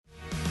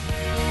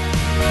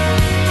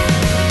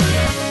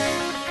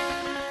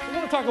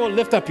about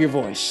lift up your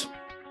voice.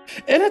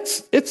 And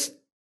it's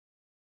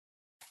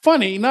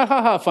funny,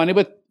 not funny,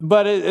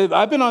 but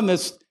I've been on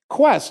this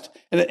quest.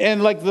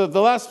 And like the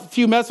last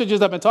few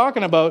messages I've been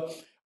talking about,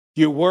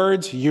 your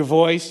words, your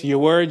voice, your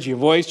words, your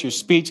voice, your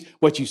speech,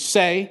 what you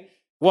say.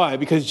 Why?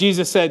 Because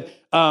Jesus said,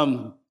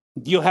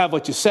 you'll have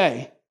what you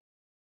say.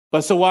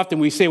 But so often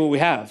we say what we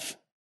have.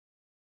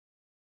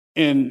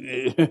 And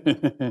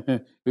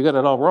we got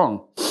it all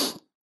wrong.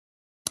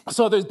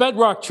 So there's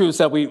bedrock truths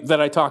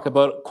that I talk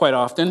about quite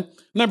often.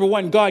 Number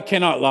one, God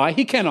cannot lie.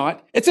 He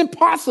cannot. It's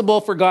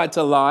impossible for God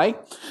to lie.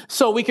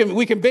 So we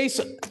can base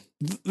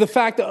the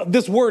fact that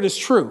this word is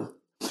true.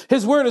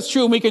 His word is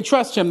true and we can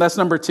trust him. That's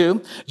number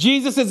two.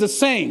 Jesus is the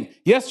same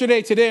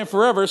yesterday, today, and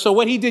forever. So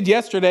what he did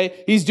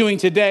yesterday, he's doing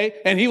today,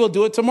 and he will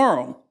do it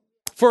tomorrow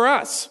for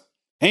us.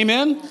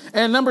 Amen.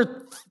 And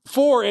number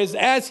four is,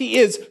 as he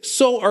is,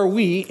 so are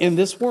we in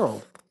this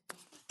world.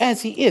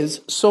 As he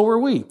is, so are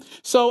we.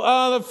 So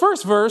the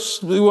first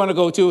verse we want to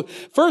go to,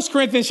 1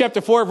 Corinthians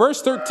chapter 4,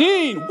 verse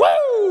 13.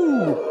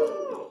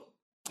 Woo!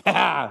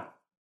 1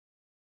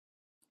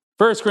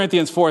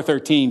 Corinthians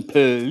 4:13,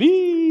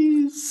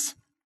 please.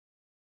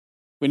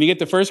 When you get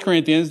to 1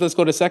 Corinthians, let's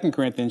go to 2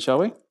 Corinthians, shall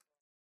we?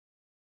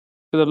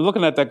 Because I'm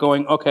looking at that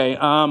going, okay,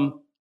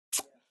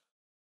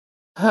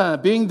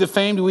 being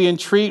defamed, we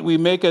entreat, we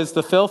make as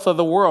the filth of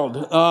the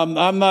world.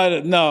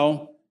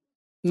 No,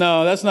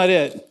 that's not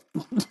it.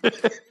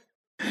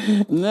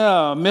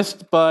 No,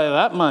 missed by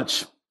that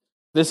much.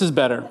 This is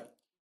better.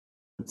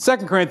 2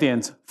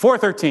 Corinthians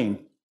 4:13.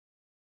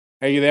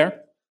 Are you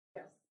there?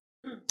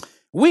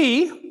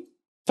 We,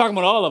 talking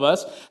about all of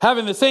us,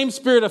 having the same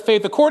spirit of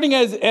faith, according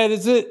as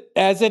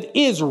it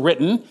is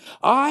written,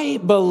 I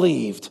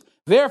believed,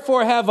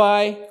 therefore have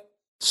I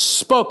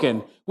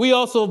spoken. We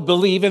also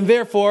believe and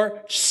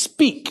therefore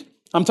speak.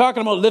 I'm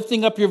talking about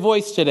lifting up your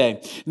voice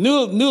today.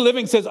 New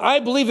Living says, I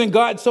believe in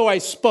God, so I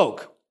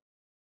spoke.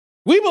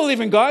 We believe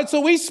in God, so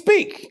we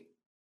speak.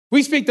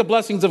 We speak the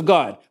blessings of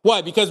God.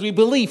 Why? Because we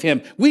believe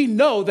him. We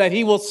know that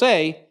he will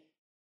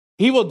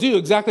do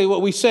exactly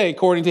what we say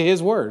according to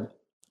his word.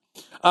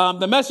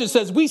 The message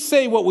says we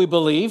say what we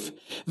believe.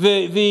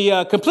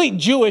 The complete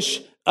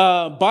Jewish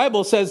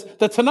Bible says,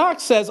 the Tanakh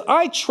says,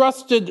 I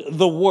trusted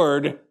the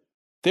word,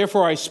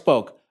 therefore I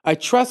spoke. I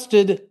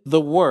trusted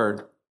the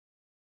word,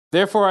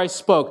 therefore I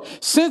spoke.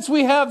 Since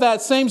we have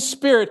that same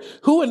spirit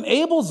who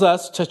enables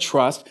us to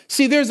trust.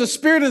 See, there's a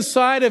spirit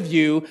inside of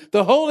you,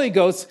 the Holy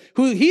Ghost,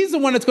 he's the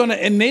one that's going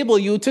to enable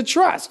you to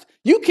trust.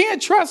 You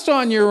can't trust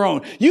on your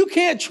own. You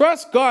can't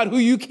trust God who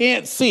you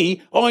can't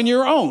see on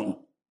your own.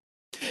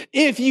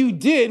 If you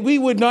did, we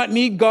would not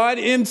need God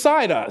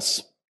inside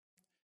us.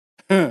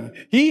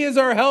 He is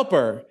our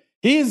helper.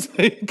 He's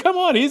the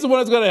one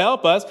that's going to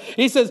help us.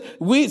 He says,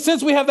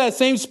 since we have that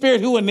same spirit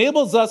who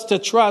enables us to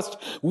trust,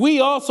 we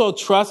also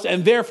trust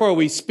and therefore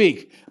we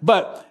speak.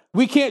 But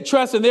we can't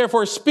trust and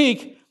therefore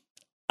speak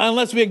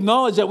unless we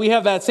acknowledge that we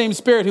have that same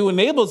spirit who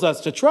enables us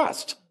to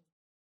trust.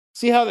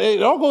 See how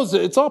it all goes,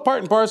 it's all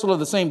part and parcel of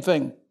the same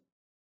thing.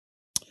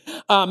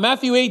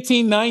 Matthew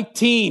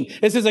 18:19,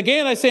 it says,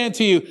 again, I say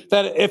unto you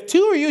that if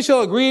two of you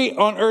shall agree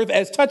on earth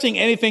as touching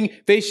anything,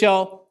 they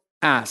shall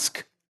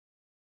ask.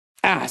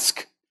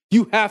 Ask.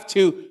 You have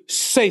to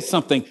say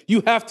something.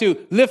 You have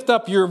to lift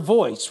up your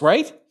voice,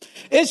 right?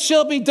 It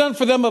shall be done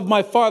for them of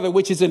my Father,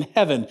 which is in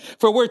heaven.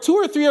 For where two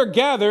or three are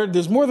gathered,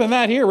 there's more than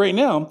that here right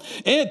now,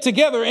 and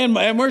together,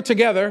 and we're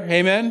together.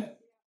 Amen.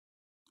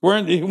 We're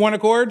in one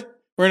accord.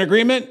 We're in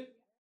agreement.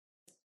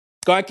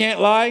 God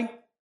can't lie, and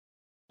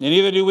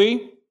neither do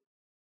we.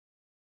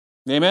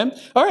 Amen.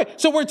 All right.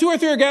 So where two or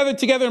three are gathered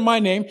together in my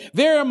name,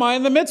 there am I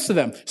in the midst of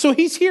them. So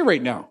he's here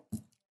right now,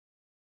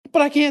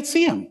 but I can't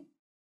see him.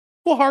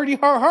 Well, hardy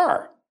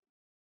har.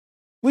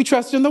 We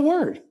trust in the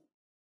word.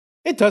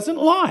 It doesn't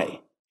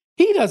lie.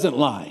 He doesn't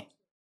lie.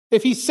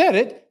 If he said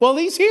it, well,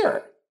 he's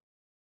here.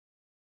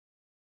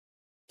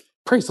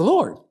 Praise the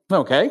Lord.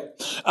 Okay.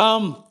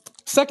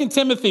 2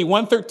 Timothy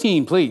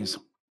 1:13, please.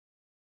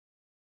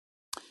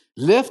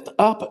 Lift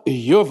up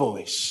your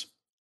voice.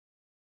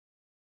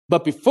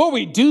 But before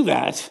we do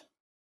that,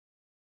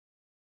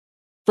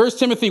 1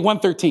 Timothy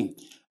 1:13,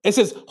 it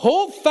says,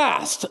 hold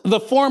fast the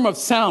form of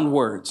sound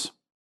words,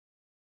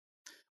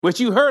 which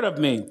you heard of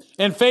me,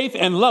 in faith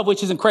and love,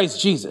 which is in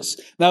Christ Jesus.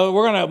 Now,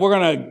 we're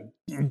gonna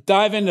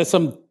dive into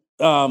some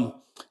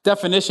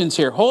definitions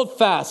here. Hold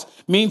fast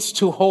means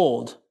to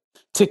hold,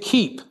 to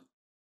keep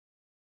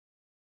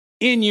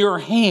in your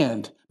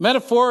hand,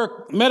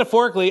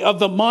 metaphorically of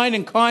the mind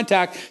in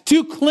contact,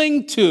 to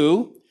cling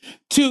to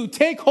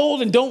take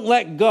hold and don't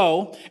let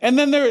go. And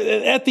then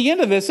there, at the end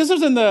of this is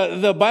in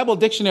the Bible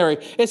dictionary,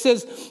 it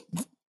says,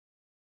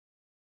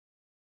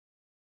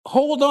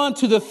 hold on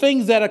to the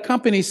things that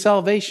accompany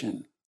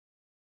salvation.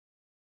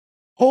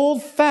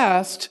 Hold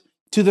fast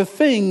to the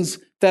things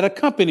that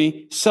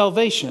accompany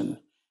salvation.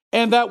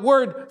 And that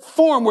word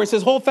form, where it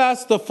says hold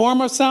fast the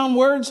form of sound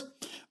words,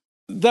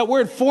 that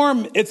word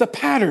form, it's a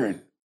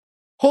pattern.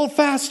 Hold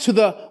fast to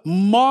the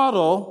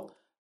model,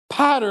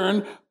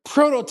 pattern,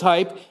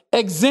 prototype,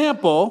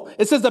 example.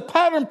 It says the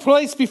pattern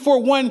placed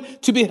before one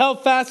to be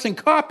held fast and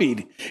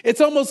copied.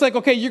 It's almost like,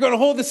 okay, you're going to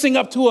hold this thing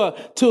up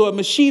to a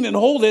machine and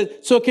hold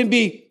it so it can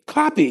be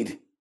copied.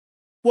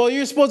 Well,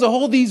 you're supposed to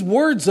hold these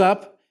words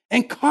up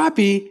and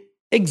copy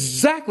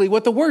exactly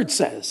what the word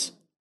says.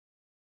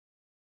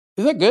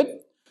 Is that good?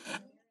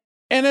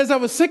 And as I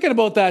was thinking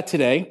about that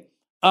today,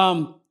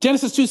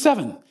 Genesis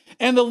 2:7,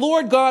 and the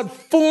Lord God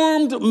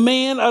formed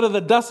man out of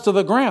the dust of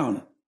the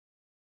ground.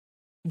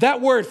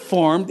 That word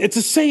formed, it's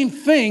the same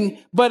thing,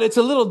 but it's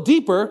a little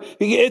deeper.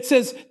 It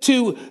says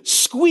to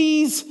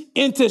squeeze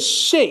into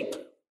shape,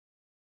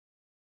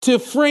 to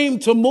frame,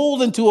 to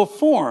mold into a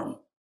form.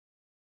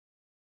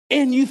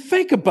 And you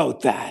think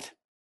about that.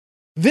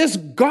 This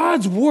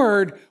God's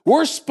word,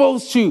 we're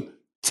supposed to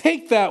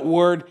take that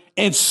word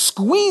and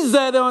squeeze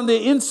that on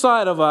the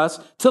inside of us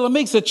till it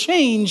makes a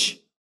change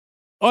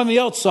on the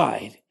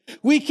outside.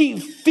 We keep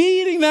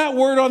feeding that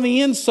word on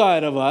the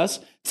inside of us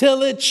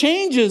till it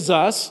changes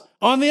us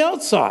on the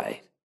outside.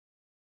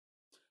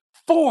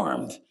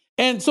 Formed.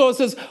 And so it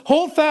says,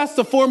 hold fast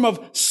the form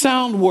of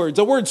sound words.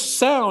 The word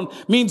sound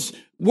means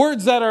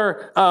words that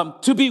are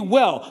to be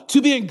well,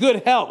 to be in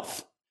good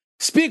health.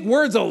 Speak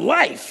words of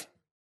life.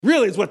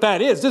 Really is what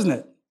that is, isn't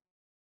it?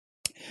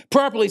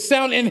 Properly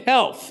sound in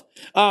health.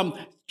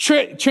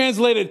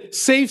 Translated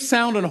safe,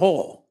 sound, and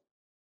whole.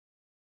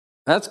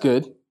 That's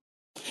good.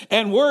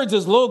 And words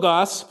is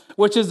logos,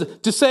 which is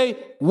to say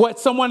what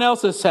someone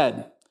else has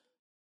said.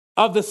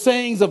 Of the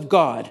sayings of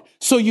God.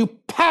 So you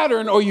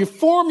pattern or you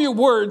form your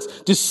words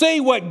to say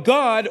what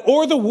God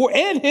or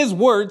and his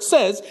word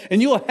says,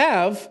 and you'll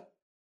have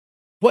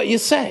what you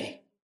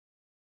say.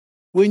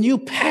 When you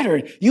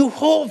pattern, you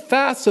hold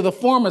fast to the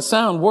form of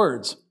sound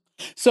words.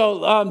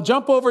 So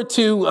jump over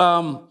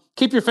to,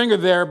 keep your finger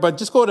there, but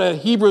just go to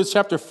Hebrews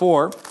chapter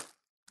 4.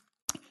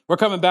 We're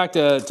coming back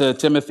to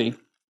Timothy.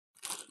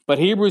 But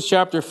Hebrews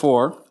chapter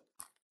 4.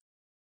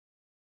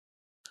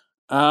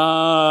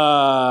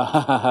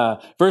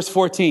 Verse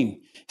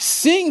 14.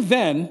 Seeing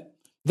then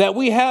that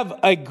we have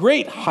a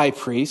great high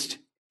priest,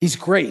 he's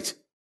great.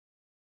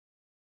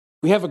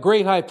 We have a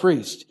great high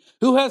priest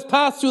who has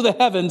passed through the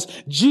heavens,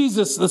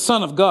 Jesus, the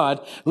Son of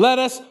God. Let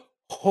us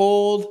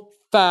hold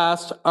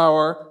fast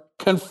our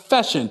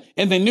confession.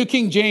 In the New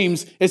King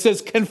James, it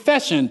says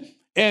confession.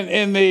 And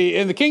in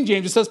the King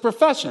James, it says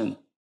profession.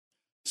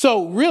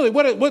 So really,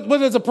 what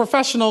does a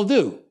professional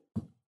do?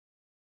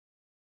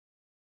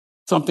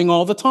 Something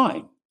all the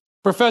time.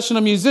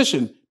 Professional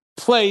musician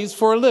plays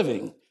for a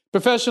living.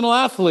 Professional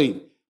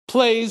athlete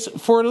plays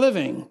for a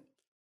living.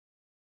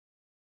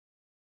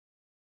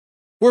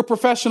 We're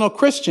professional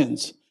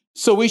Christians,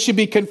 so we should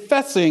be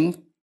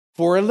confessing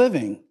for a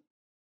living.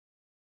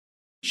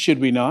 Should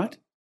we not?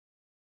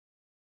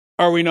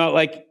 Are we not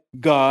like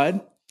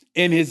God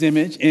in his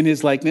image, in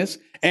his likeness?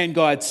 And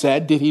God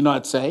said, did he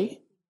not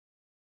say?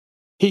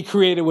 He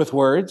created with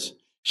words.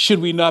 Should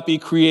we not be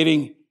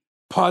creating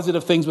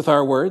positive things with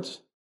our words?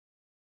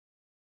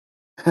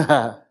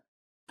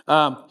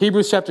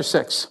 Hebrews chapter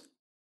 6,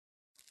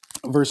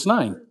 verse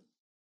 9.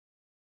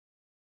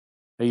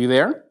 Are you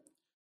there?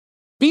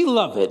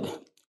 Beloved,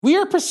 we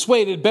are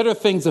persuaded better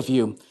things of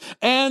you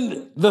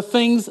and the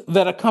things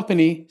that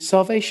accompany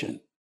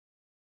salvation.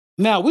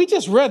 Now, we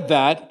just read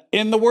that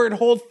in the word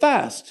hold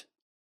fast.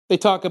 They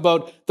talk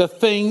about the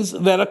things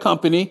that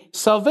accompany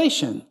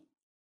salvation.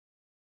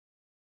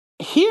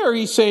 Here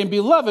he's saying,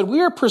 beloved, we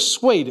are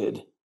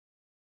persuaded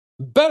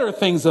better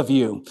things of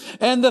you,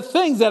 and the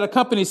things that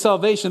accompany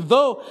salvation,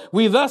 though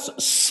we thus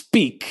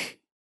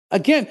speak.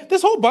 Again,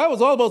 this whole Bible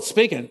is all about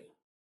speaking.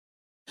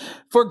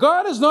 For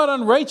God is not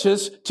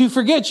unrighteous to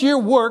forget your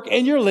work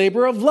and your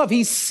labor of love.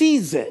 He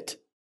sees it.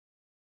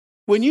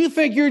 When you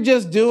think you're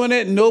just doing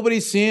it and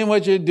nobody's seeing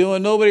what you're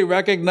doing, nobody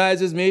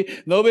recognizes me,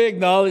 nobody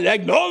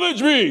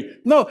acknowledge me.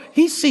 No,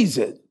 he sees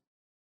it.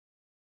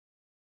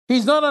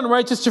 He's not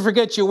unrighteous to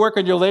forget your work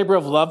and your labor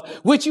of love,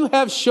 which you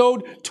have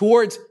showed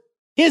towards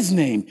his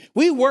name.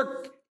 We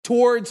work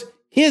towards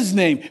his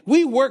name.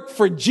 We work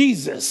for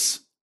Jesus.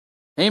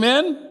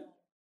 Amen?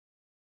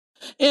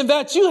 In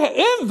that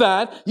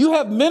you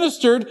have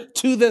ministered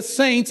to the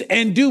saints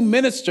and do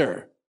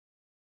minister.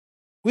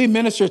 We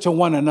minister to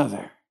one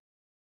another.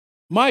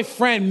 My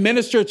friend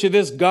ministered to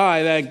this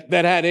guy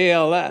that had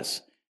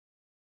ALS.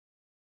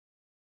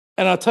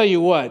 And I'll tell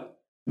you what,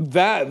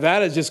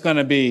 that is just going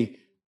to be,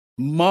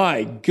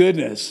 my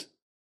goodness.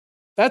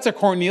 That's a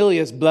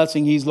Cornelius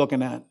blessing he's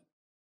looking at.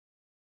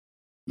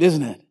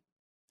 Isn't it?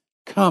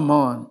 Come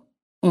on.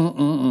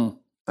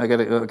 I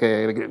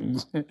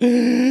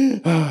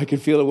can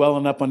feel it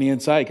welling up on the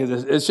inside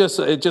because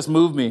it just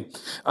moved me.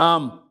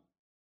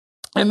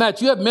 And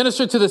that you have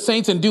ministered to the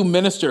saints and do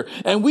minister.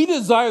 And we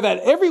desire that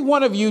every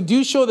one of you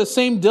do show the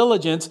same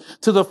diligence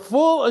to the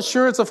full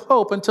assurance of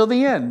hope until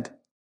the end.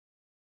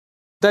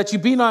 That you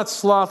be not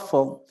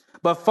slothful,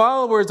 but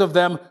followers of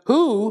them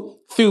who,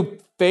 through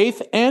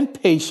faith and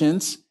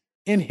patience,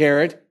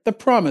 inherit the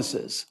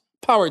promises.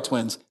 power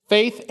twins,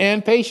 faith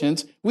and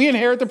patience, we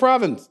inherit the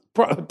provinces.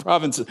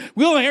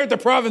 We'll inherit the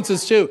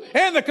provinces too,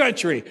 and the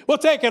country. We'll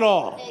take it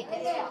all.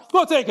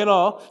 We'll take it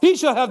all. He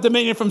shall have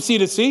dominion from sea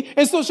to sea,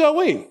 and so shall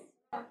we.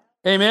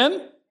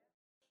 Amen?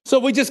 So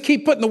we just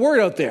keep putting the word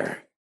out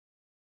there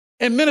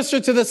and minister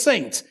to the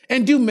saints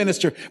and do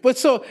minister. But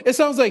so it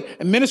sounds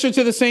like minister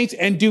to the saints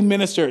and do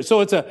minister.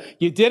 So it's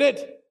you did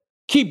it,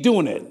 keep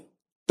doing it.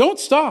 Don't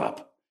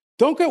stop.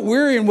 Don't get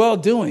weary in well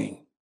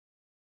doing.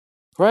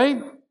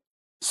 Right?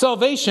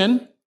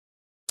 Salvation,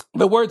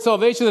 the word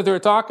salvation that they were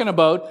talking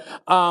about,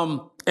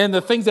 and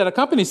the things that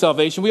accompany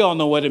salvation, we all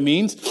know what it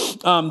means.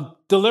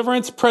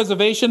 Deliverance,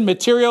 preservation,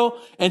 material,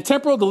 and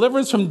temporal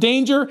deliverance from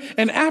danger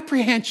and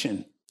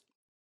apprehension.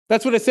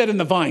 That's what it said in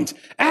the Vines.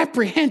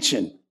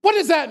 Apprehension. What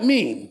does that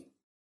mean?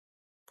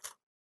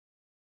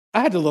 I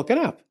had to look it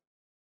up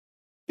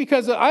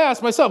because I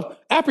asked myself,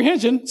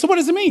 apprehension, so what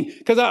does it mean?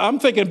 Because I'm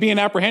thinking of being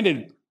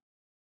apprehended,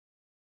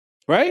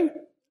 right?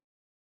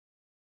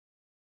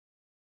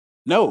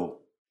 No.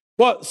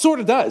 Well, it sort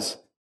of does.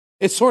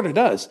 It sort of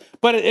does.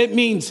 But it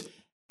means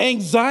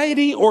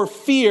anxiety or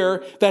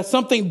fear that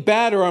something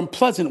bad or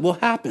unpleasant will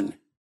happen.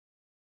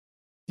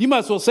 You might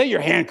as well say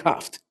you're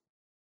handcuffed.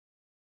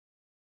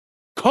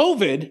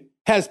 COVID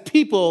has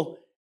people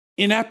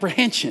in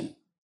apprehension.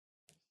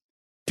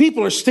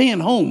 People are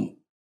staying home.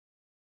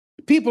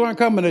 People aren't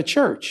coming to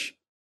church.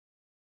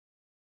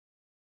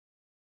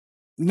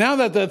 Now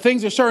that the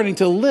things are starting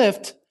to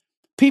lift,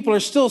 people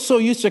are still so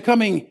used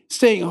to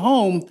staying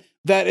home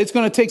that it's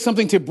going to take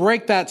something to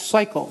break that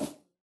cycle.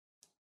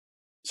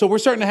 So we're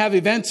starting to have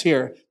events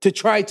here to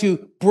try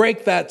to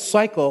break that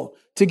cycle,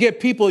 to get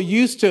people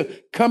used to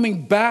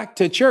coming back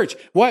to church.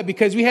 Why?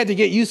 Because we had to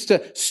get used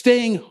to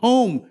staying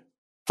home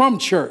from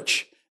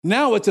church.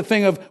 Now it's a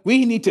thing of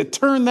we need to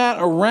turn that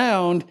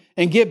around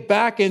and get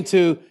back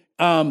into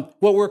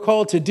what we're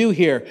called to do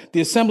here,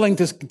 the assembling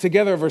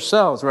together of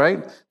ourselves,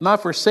 right?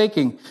 Not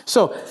forsaking.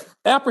 So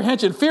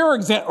apprehension, fear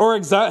or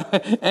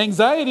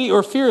anxiety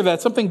or fear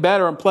that something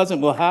bad or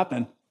unpleasant will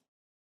happen.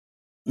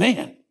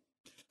 Man.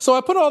 So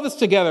I put all this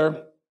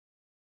together,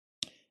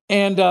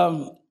 and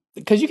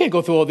because you can't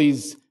go through all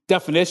these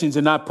definitions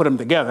and not put them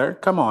together.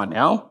 Come on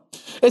now.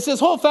 It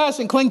says, hold fast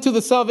and cling to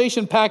the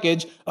salvation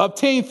package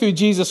obtained through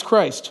Jesus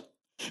Christ.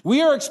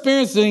 We are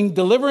experiencing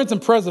deliverance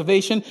and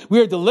preservation. We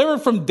are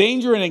delivered from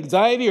danger and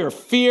anxiety or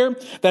fear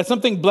that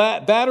something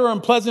bad or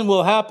unpleasant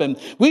will happen.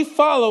 We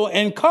follow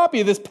and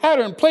copy this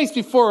pattern placed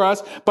before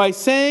us by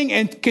saying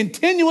and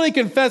continually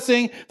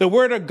confessing the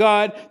word of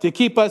God to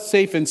keep us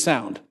safe and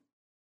sound.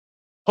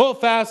 Hold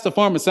fast to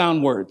form of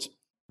sound words.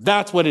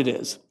 That's what it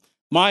is.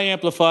 My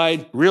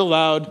amplified, real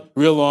loud,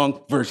 real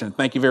long version.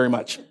 Thank you very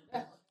much.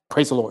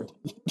 Praise the Lord.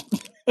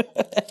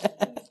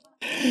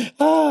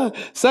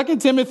 2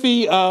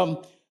 Timothy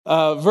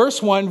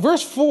verse 1,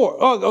 verse 4.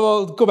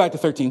 Go back to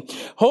 13.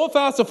 Hold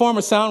fast the form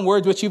of sound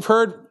words which you've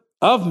heard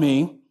of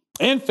me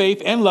in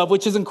faith and love,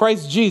 which is in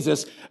Christ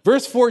Jesus.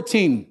 Verse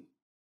 14.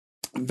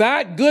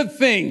 That good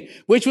thing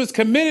which was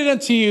committed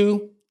unto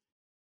you,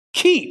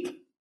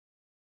 keep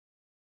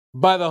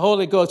by the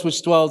Holy Ghost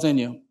which dwells in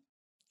you,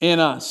 in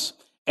us.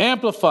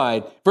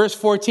 Amplified, verse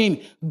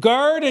 14,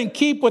 guard and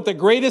keep with the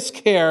greatest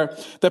care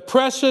the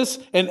precious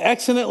and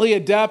excellently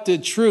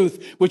adapted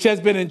truth which has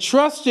been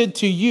entrusted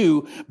to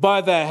you by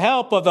the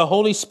help of the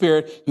Holy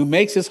Spirit who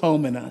makes his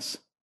home in us.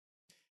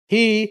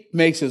 He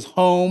makes his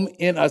home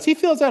in us. He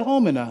feels at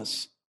home in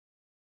us.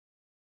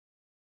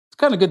 It's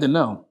kind of good to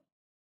know.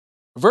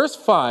 Verse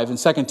 5 in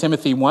 2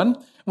 Timothy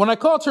 1, when I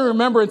call to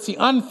remembrance the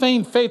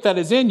unfeigned faith that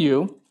is in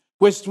you,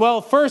 which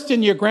dwell first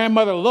in your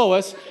grandmother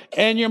Lois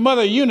and your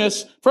mother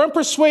Eunice, for I'm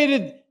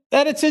persuaded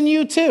that it's in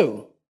you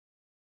too.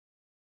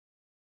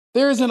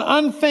 There is an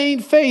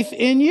unfeigned faith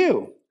in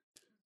you.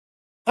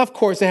 Of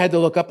course, I had to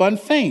look up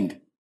unfeigned.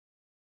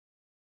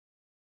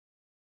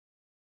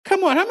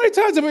 Come on, how many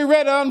times have we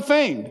read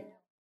unfeigned?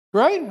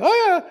 Right?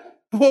 Oh,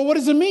 yeah. Well, what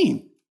does it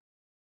mean?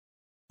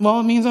 Well,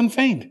 it means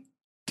unfeigned.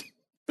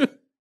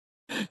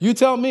 You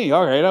tell me.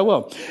 All right, I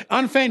will.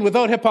 Unfeigned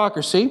without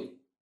hypocrisy.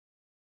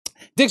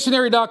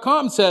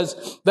 Dictionary.com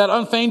says that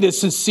unfeigned is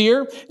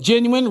sincere,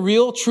 genuine,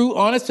 real, true,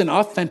 honest, and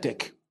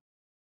authentic.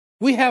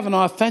 We have an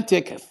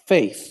authentic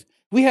faith.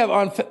 We have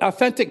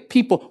authentic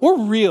people.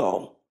 We're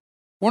real.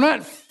 We're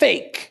not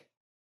fake.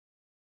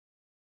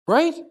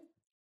 Right?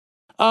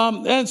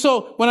 And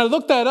so when I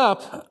looked that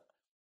up,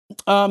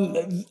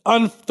 on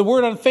the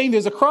word unfeigned,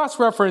 there's a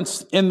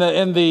cross-reference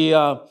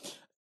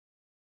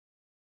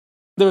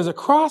there was a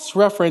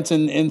cross-reference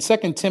in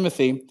 2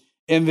 Timothy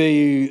in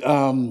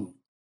the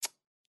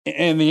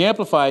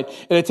Amplified,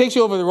 and it takes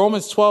you over to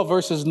Romans 12,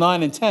 verses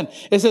 9 and 10.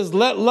 It says,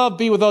 let love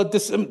be without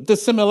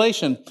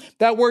dissimulation.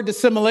 That word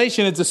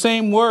dissimulation is the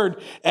same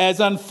word as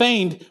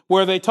unfeigned,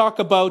 where they talk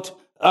about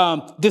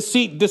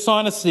deceit,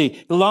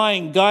 dishonesty,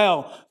 lying,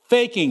 guile,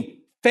 faking,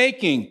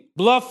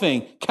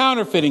 bluffing,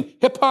 counterfeiting,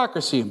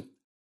 hypocrisy.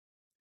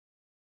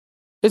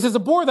 It says,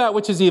 abhor that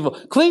which is evil,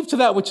 cleave to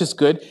that which is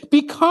good,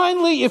 be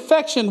kindly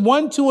affectioned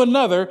one to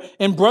another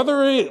in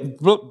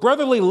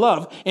brotherly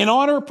love, in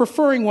honor,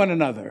 preferring one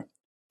another.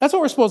 That's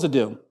what we're supposed to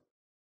do.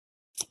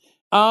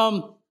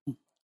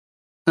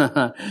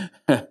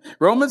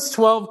 Romans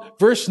 12,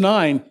 verse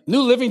 9,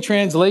 New Living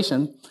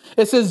Translation.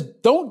 It says,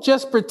 don't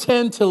just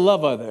pretend to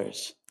love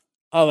others.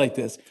 I like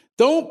this.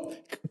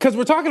 Because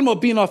we're talking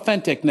about being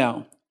authentic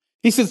now.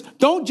 He says,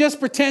 don't just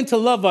pretend to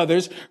love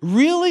others,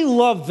 really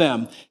love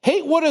them.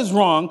 Hate what is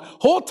wrong,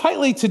 hold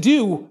tightly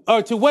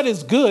to what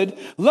is good,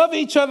 love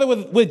each other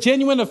with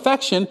genuine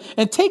affection,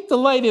 and take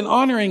delight in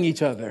honoring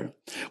each other.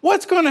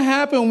 What's going to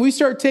happen when we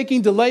start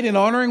taking delight in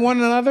honoring one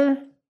another?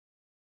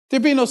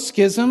 There'll be no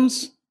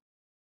schisms.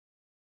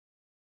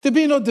 There'll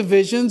be no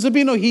divisions. There'll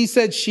be no he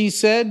said, she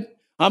said.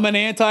 I'm an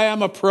anti,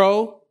 I'm a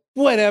pro,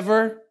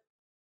 whatever.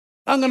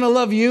 I'm going to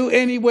love you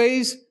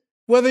anyways.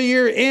 Whether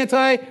you're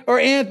anti or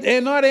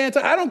and not anti,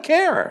 I don't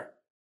care.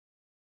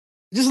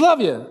 Just love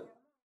you,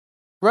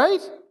 right?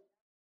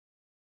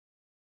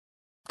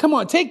 Come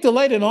on, take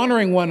delight in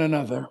honoring one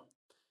another.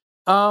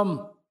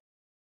 Our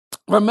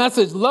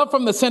message, love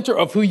from the center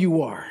of who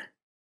you are.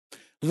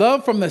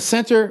 Love from the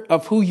center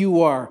of who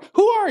you are.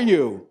 Who are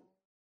you?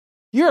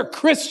 You're a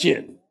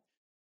Christian.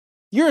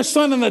 You're a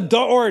son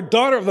or a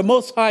daughter of the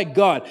Most High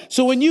God.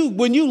 So when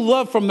you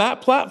love from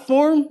that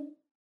platform,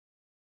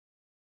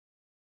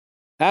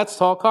 that's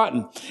tall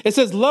cotton. It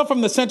says, love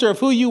from the center of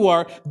who you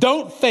are.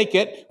 Don't fake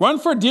it. Run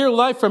for dear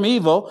life from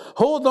evil.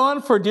 Hold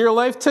on for dear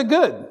life to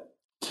good.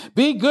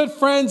 Be good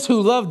friends who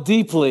love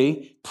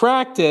deeply.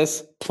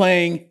 Practice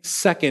playing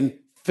second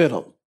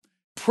fiddle.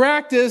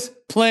 Practice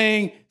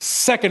playing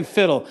second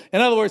fiddle.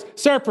 In other words,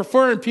 start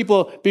preferring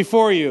people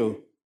before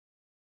you.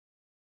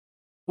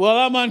 Well,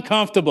 I'm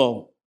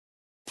uncomfortable.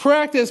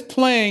 Practice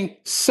playing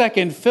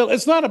second fiddle.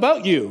 It's not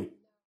about you.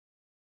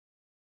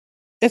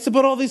 It's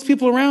about all these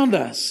people around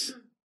us.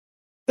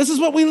 This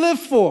is what we live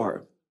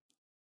for.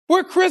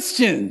 We're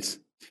Christians.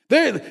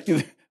 They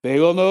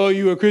will know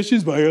you are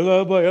Christians by your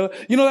love, by your love.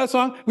 You know that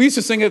song? We used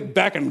to sing it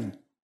back in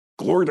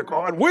Glory to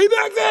God way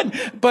back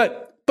then.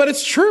 But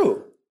it's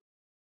true.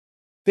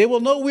 They will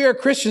know we are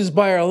Christians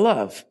by our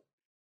love.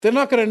 They're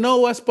not going to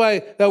know us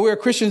that we're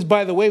Christians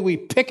by the way we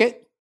pick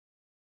it.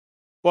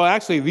 Well,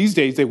 actually, these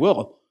days they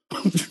will.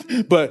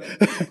 But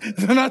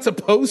they're not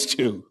supposed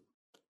to.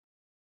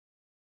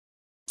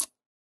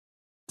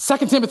 2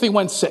 Timothy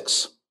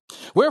 1:6.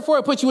 Wherefore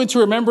I put you into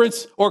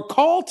remembrance or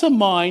call to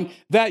mind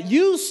that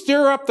you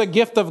stir up the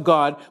gift of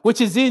God,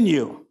 which is in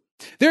you.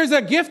 There's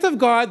a gift of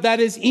God that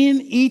is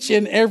in each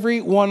and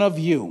every one of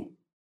you,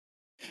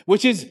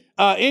 which is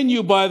in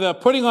you by the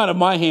putting on of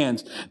my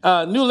hands.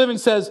 New Living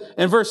says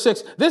in verse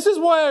 6, this is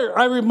why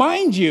I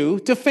remind you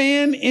to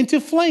fan into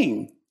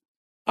flame.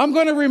 I'm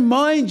going to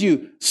remind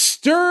you,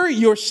 stir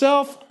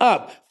yourself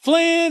up.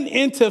 Fan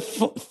into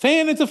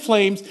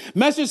flames.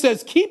 Message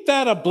says, keep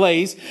that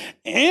ablaze.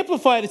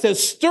 Amplified, it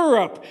says, stir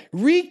up,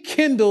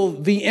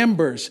 rekindle the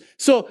embers.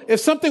 So if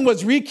something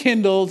was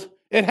rekindled,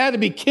 it had to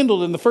be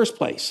kindled in the first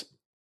place.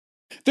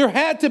 There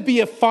had to be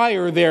a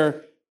fire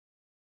there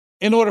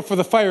in order for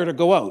the fire to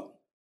go out.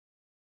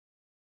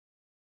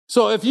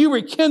 So if you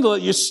rekindle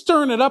it, you're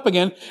stirring it up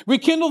again.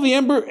 Rekindle the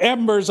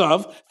embers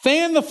of,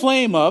 fan the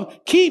flame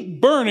of, keep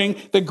burning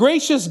the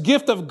gracious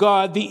gift of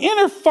God, the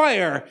inner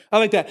fire. I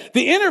like that.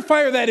 The inner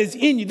fire that is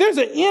in you. There's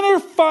an inner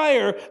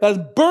fire that's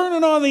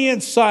burning on the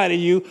inside of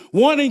you,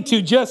 wanting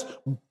to just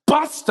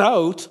bust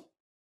out.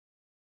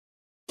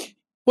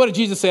 What did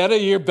Jesus say? Out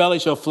of your belly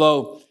shall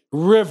flow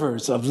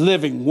rivers of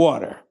living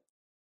water.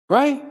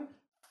 Right?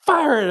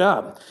 Fire it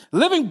up.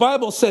 Living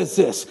Bible says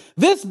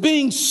this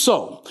being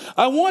so,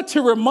 I want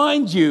to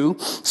remind you,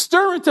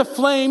 stir into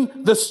flame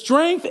the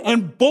strength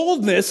and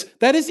boldness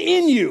that is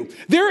in you.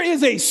 There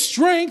is a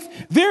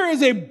strength, there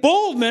is a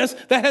boldness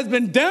that has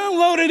been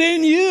downloaded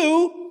in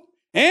you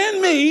and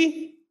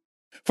me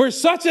for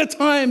such a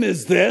time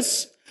as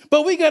this,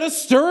 but we got to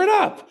stir it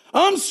up.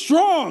 I'm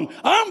strong.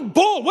 I'm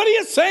bold. What are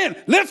you saying?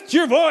 Lift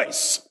your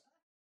voice.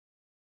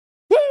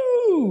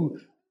 Woo!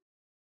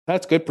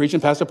 That's good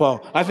preaching, Pastor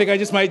Paul. I think I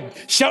just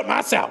might shout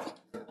myself.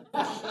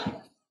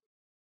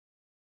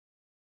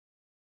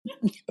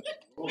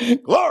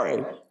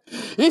 Glory.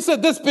 He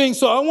said, this being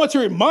so, I want to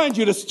remind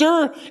you to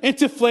stir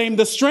into flame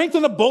the strength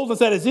and the boldness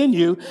that is in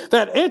you,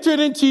 that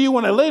entered into you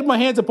when I laid my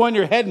hands upon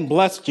your head and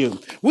blessed you.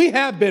 We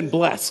have been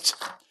blessed.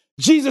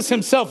 Jesus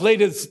himself laid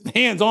his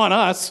hands on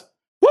us.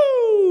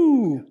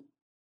 Woo!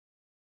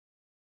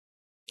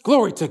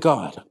 Glory to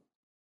God.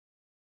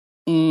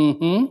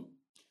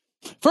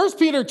 1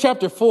 Peter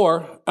chapter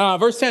 4,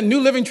 verse 10, New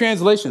Living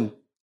Translation.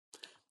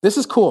 This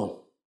is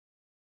cool.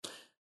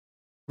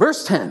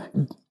 Verse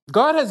 10,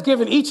 God has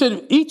given each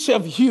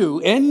of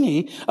you and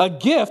me a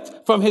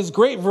gift from his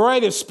great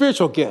variety of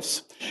spiritual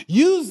gifts.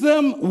 Use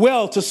them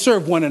well to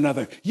serve one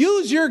another.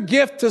 Use your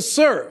gift to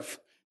serve.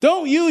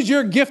 Don't use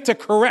your gift to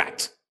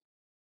correct.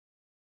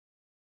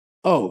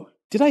 Oh,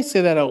 did I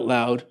say that out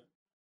loud?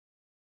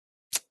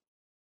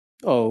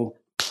 Oh.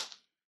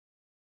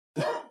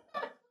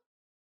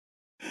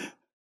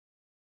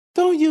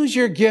 Don't use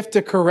your gift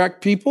to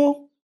correct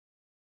people.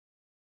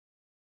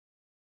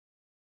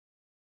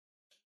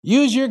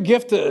 Use your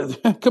gift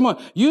come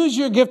on, use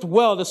your gift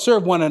well to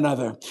serve one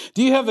another.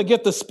 Do you have the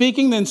gift of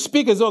speaking? Then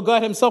speak as though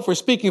God himself were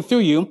speaking through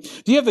you.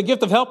 Do you have the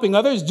gift of helping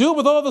others? Do it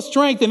with all the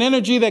strength and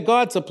energy that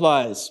God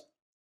supplies.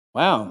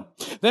 Wow.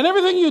 Then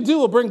everything you do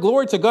will bring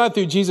glory to God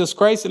through Jesus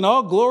Christ, and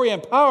all glory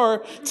and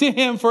power to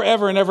him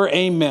forever and ever.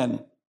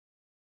 Amen.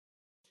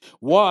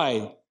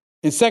 Why?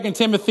 In 2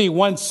 Timothy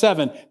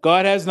 1:7,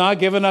 God has not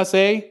given us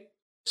a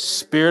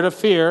spirit of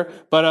fear,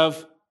 but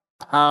of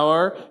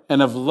power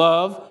and of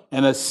love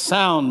and a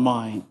sound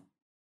mind.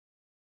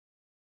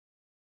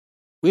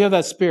 We have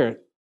that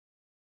spirit.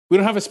 We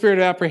don't have a spirit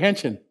of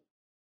apprehension.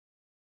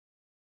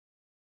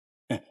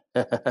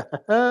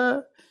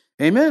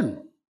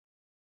 Amen.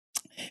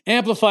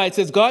 Amplified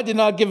says, God did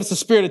not give us a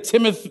spirit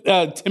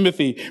of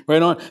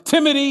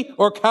timidity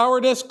or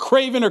cowardice,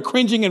 craven or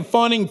cringing and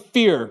fawning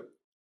fear.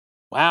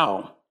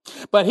 Wow.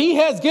 But he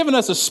has given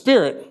us a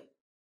spirit.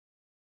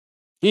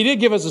 He did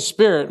give us a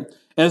spirit,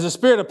 and it's a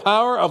spirit of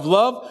power, of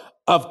love,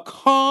 of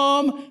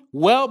calm,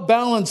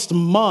 well-balanced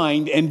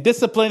mind and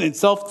discipline and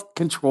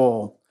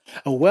self-control.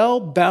 A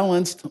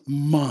well-balanced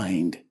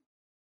mind,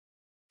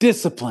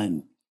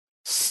 discipline,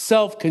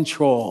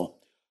 self-control.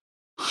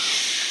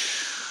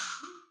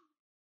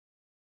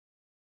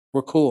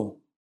 We're cool.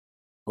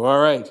 We're all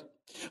right.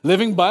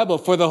 Living Bible,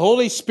 for the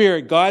Holy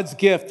Spirit, God's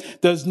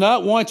gift, does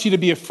not want you to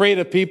be afraid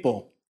of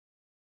people.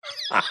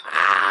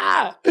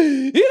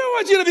 He don't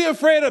want you to be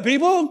afraid of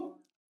people.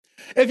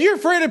 If you're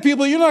afraid of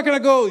people, you're not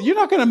going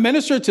to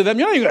minister to them.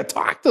 You're not even going to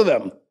talk to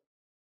them.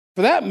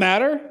 For that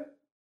matter,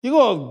 you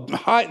go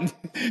hide,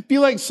 be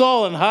like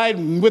Saul and hide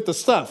with the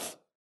stuff.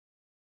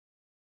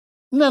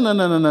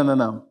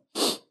 No.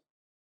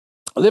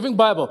 Living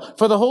Bible,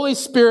 for the Holy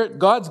Spirit,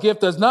 God's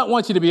gift, does not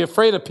want you to be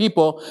afraid of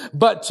people,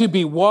 but to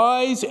be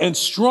wise and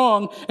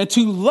strong and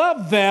to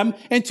love them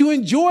and to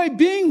enjoy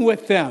being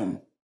with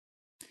them.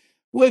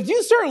 Well, if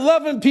you start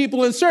loving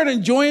people and start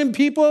enjoying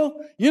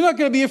people, you're not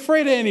going to be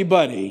afraid of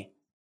anybody.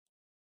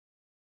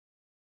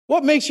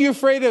 What makes you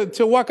afraid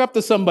to walk up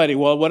to somebody?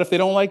 Well, what if they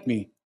don't like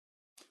me?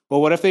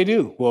 Well, what if they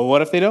do? Well,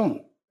 what if they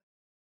don't?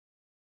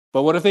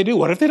 But what if they do?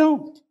 What if they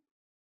don't?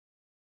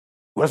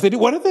 What if they do?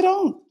 What if they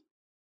don't?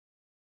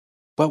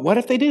 But what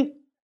if they do?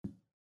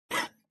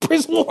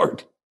 Praise the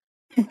Lord.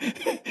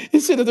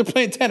 Instead of they're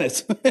playing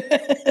tennis.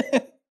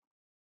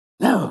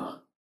 No.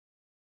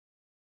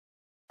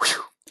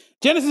 Whew.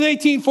 Genesis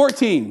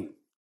 18:14.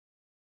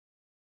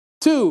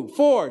 2,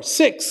 4,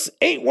 6,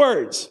 8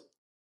 words.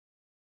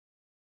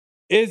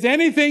 Is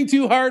anything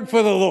too hard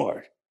for the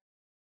Lord?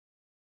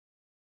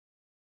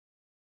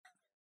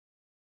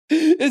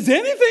 Is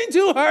anything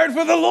too hard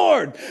for the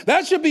Lord?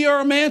 That should be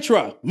our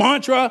mantra,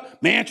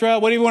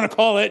 whatever you want to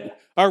call it,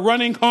 our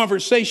running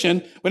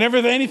conversation whenever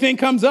anything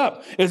comes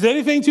up. Is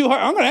anything too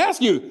hard? I'm going to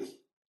ask you,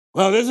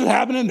 well, this is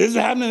happening.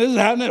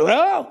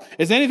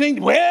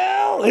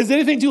 Well, is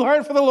anything too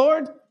hard for the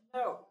Lord?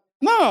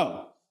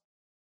 No.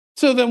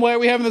 So then why are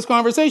we having this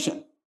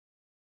conversation?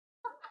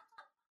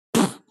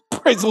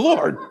 Praise the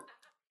Lord.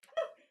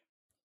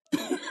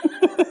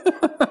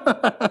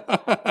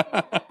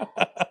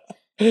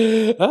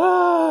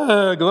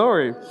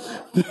 Glory.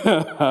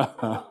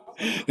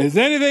 Is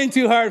anything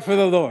too hard for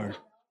the Lord?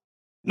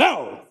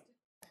 No.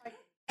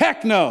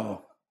 Heck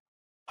no.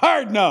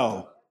 Hard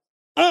no.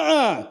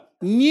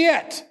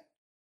 Niet.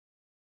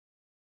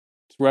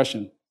 It's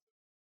Russian.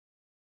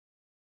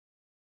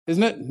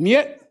 Isn't it?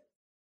 Niet.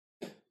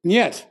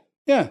 Niet.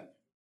 Yeah.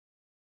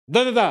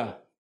 Da.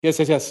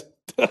 Yes.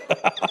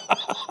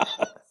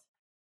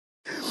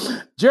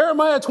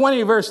 Jeremiah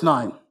 20, verse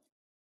 9.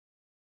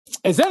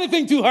 Is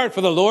anything too hard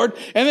for the Lord?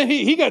 And then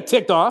he got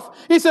ticked off.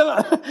 He said,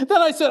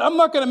 then I said, I'm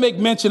not going to make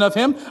mention of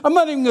him. I'm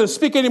not even going to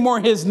speak anymore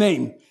his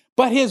name.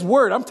 But his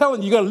word, I'm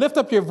telling you, you got to lift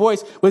up your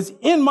voice, was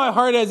in my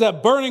heart as a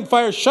burning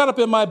fire shut up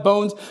in my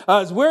bones. I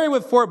was weary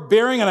with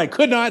forbearing and I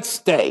could not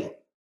stay.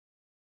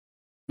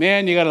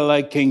 Man, you got to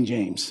like King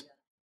James.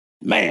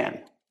 Man.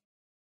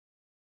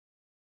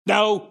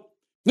 No.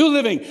 New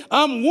Living.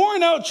 I'm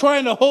worn out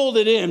trying to hold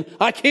it in.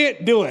 I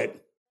can't do it.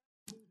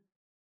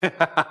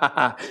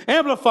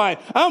 Amplified.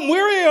 I'm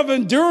weary of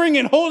enduring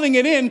and holding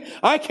it in.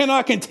 I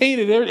cannot contain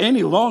it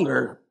any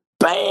longer.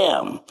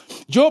 Bam.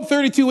 Job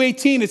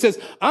 32:18. It says,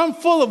 I'm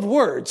full of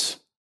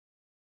words.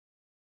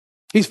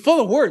 He's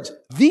full of words.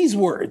 These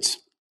words.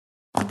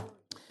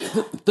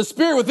 The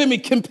spirit within me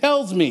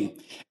compels me.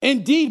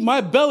 Indeed,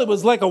 my belly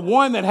was like a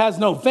wine that has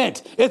no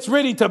vent. It's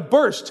ready to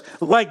burst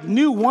like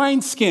new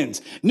wineskins.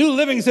 New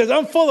Living says,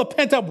 I'm full of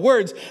pent-up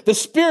words. The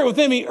spirit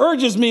within me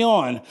urges me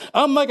on.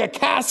 I'm like a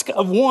cask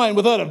of wine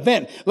without a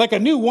vent, like a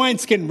new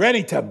wineskin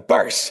ready to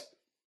burst.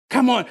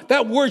 Come on,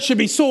 that word should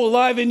be so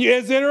alive in you.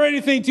 Is there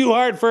anything too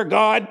hard for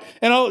God?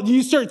 And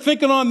you start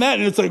thinking on that,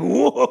 and it's like,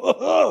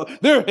 whoa,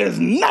 there is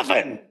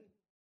nothing.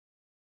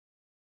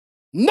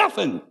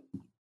 Nothing.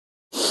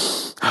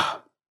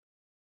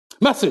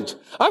 Message.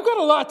 I've got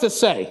a lot to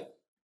say.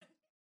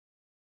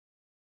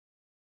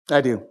 I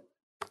do.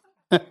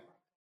 And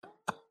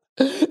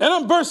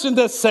I'm bursting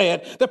to say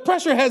it. The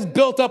pressure has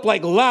built up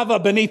like lava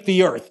beneath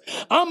the earth.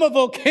 I'm a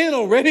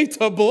volcano ready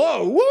to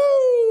blow. Woo!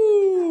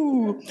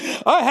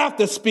 I have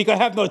to speak. I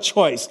have no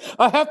choice.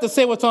 I have to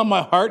say what's on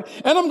my heart,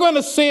 and I'm going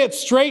to say it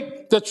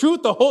straight, the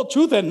truth, the whole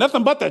truth, and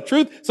nothing but the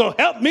truth. So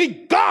help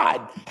me,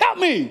 God. Help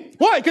me.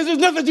 Why? Because there's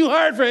nothing too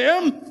hard for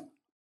him.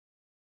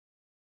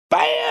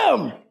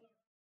 Bam!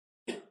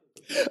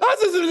 I was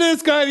listening to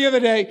this guy the other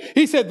day.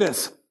 He said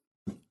this.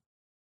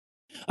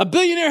 A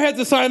billionaire has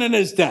a sign on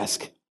his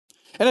desk.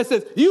 And it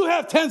says, you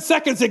have 10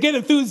 seconds to get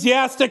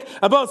enthusiastic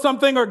about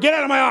something or get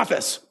out of my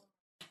office.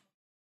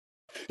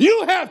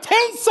 You have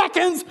 10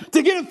 seconds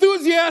to get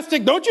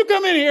enthusiastic. Don't you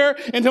come in here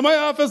into my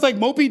office like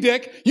Moby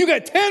Dick. You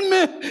got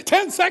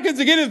 10 seconds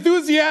to get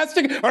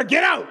enthusiastic or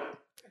get out.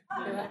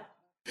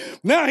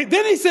 Now,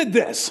 then he said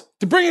this,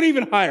 to bring it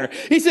even higher.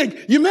 He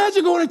said, you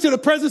imagine going into the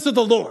presence of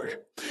the Lord,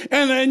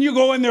 and then you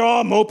go in there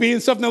all mopey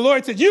and stuff, and the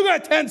Lord said, you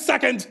got 10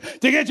 seconds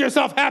to get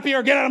yourself happy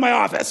or get out of my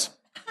office.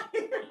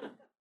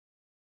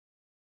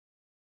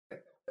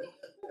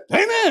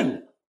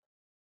 Amen.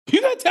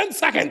 You got 10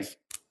 seconds.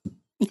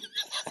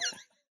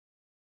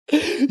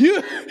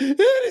 He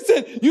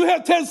said, you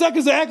have 10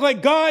 seconds to act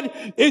like God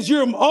is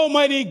your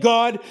almighty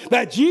God,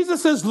 that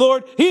Jesus is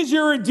Lord, he's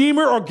your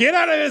Redeemer, or get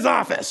out of his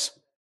office.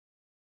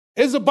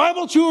 Is the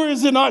Bible true or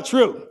is it not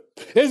true?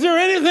 Is there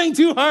anything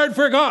too hard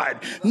for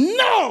God?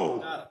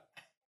 No!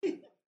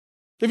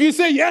 If you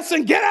say yes,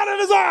 then get out of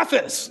his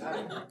office.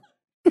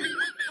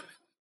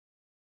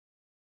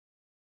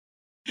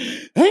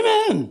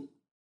 Amen.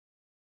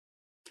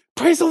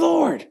 Praise the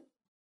Lord.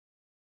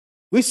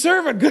 We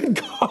serve a good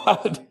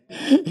God.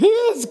 He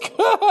is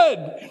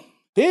good.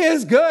 He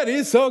is good.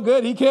 He's so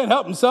good. He can't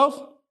help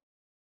himself.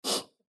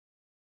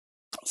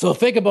 So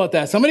think about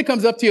that. Somebody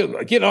comes up to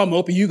you, get all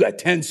mopey. You got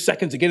 10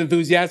 seconds to get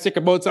enthusiastic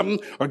about something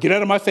or get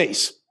out of my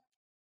face.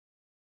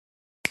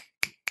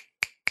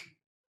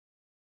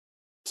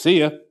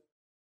 See ya.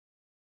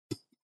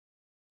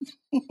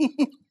 Could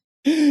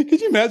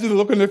you imagine the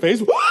look on their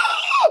face?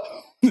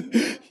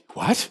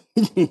 What?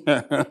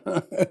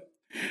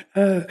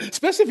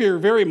 Especially if you're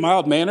very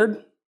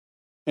mild-mannered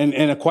and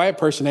a quiet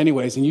person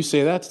anyways, and you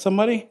say that to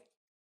somebody.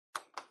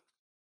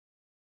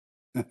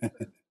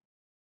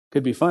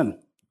 Could be fun.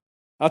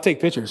 I'll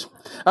take pictures.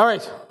 All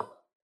right.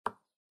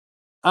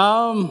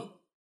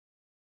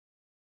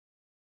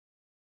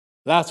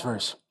 Last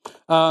verse.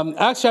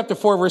 Acts chapter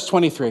 4, verse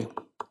 23.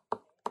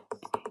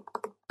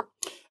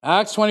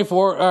 Acts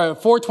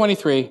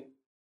 4:23.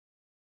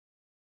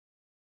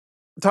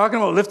 Talking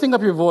about lifting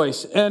up your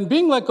voice. And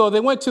being let go,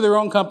 they went to their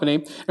own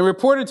company and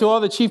reported to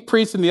all the chief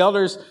priests and the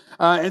elders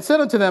and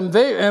said unto them,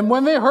 and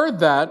when they heard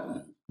that,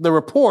 the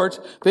report,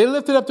 they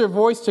lifted up their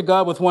voice to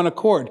God with one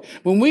accord.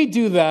 When we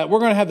do that, we're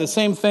going to have the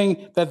same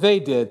thing that they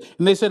did.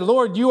 And they said,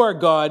 Lord, you are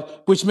God,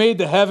 which made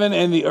the heaven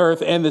and the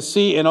earth and the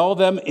sea and all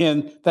them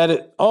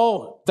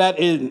all that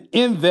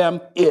in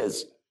them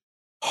is.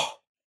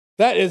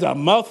 That is a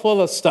mouthful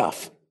of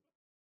stuff.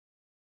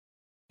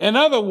 In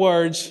other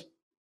words,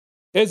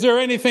 is there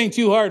anything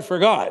too hard for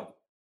God?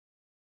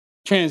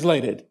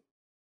 Translated.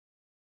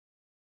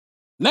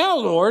 Now,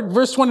 Lord,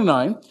 verse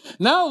 29,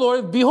 now,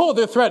 Lord, behold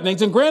their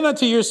threatenings, and grant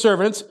unto your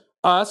servants,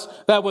 us,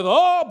 that with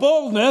all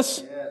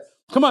boldness,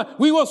 come on,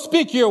 we will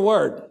speak your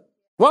word.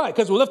 Why?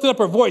 Because we lifted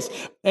up our voice.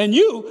 And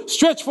you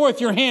stretch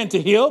forth your hand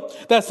to heal,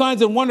 that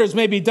signs and wonders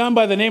may be done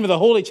by the name of the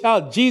Holy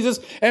Child,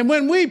 Jesus. And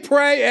when we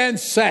pray and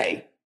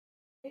say,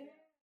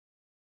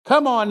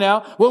 come on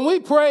now. When we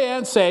pray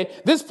and say,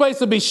 this place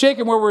will be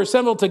shaken where we're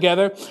assembled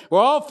together.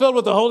 We're all filled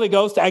with the Holy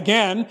Ghost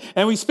again.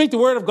 And we speak the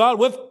word of God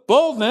with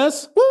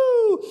boldness. Woo!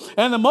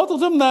 And the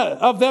multitude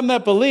of them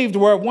that believed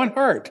were of one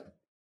heart.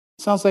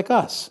 Sounds like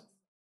us.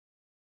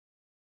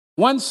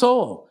 One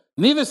soul.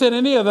 Neither said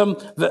any of them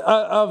that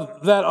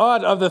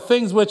odd of the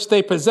things which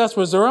they possessed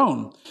was their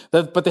own.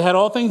 But they had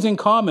all things in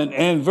common.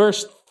 And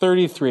verse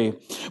 33,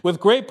 with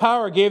great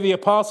power gave the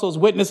apostles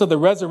witness of the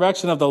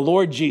resurrection of the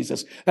Lord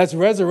Jesus. That's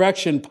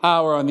resurrection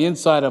power on the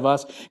inside of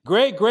us.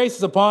 Great grace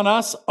is upon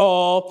us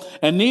all,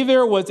 and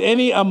neither was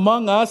any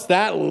among us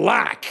that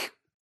lack.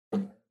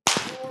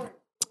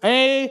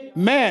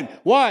 Amen.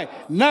 Why?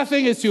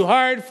 Nothing is too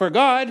hard for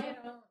God.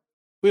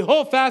 We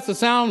hold fast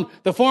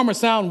the former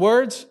sound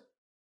words.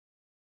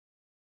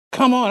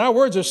 Come on, our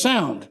words are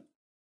sound.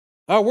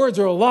 Our words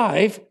are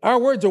alive. Our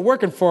words are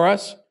working for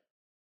us.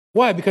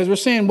 Why? Because we're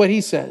saying what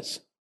he says.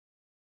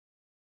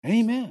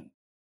 Amen.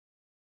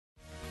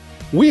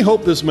 We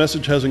hope this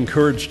message has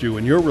encouraged you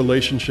in your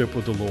relationship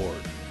with the Lord.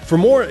 For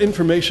more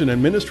information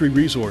and ministry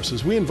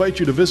resources, we invite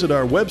you to visit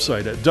our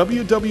website at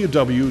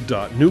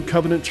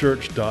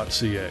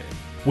www.newcovenantchurch.ca.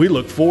 We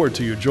look forward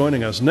to you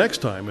joining us next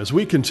time as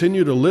we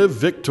continue to live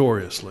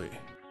victoriously.